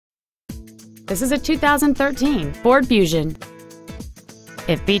This is a 2013 Ford Fusion.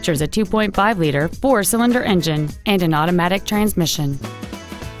 It features a 2.5-liter four-cylinder engine and an automatic transmission.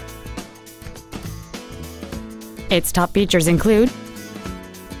 Its top features include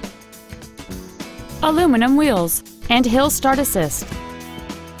aluminum wheels and hill start assist.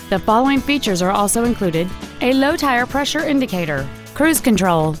 The following features are also included: a low tire pressure indicator, cruise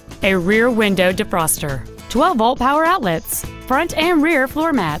control, a rear window defroster, 12-volt power outlets, front and rear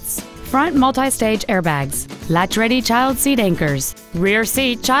floor mats, front multi-stage airbags, latch-ready child seat anchors, rear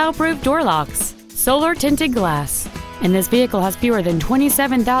seat child-proof door locks, solar tinted glass, and this vehicle has fewer than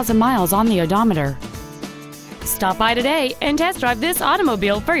 27,000 miles on the odometer. Stop by today and test drive this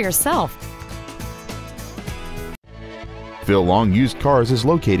automobile for yourself. Phil Long Used Cars is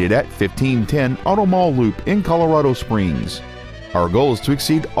located at 1510 Auto Mall Loop in Colorado Springs. Our goal is to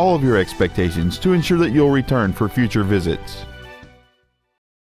exceed all of your expectations to ensure that you'll return for future visits.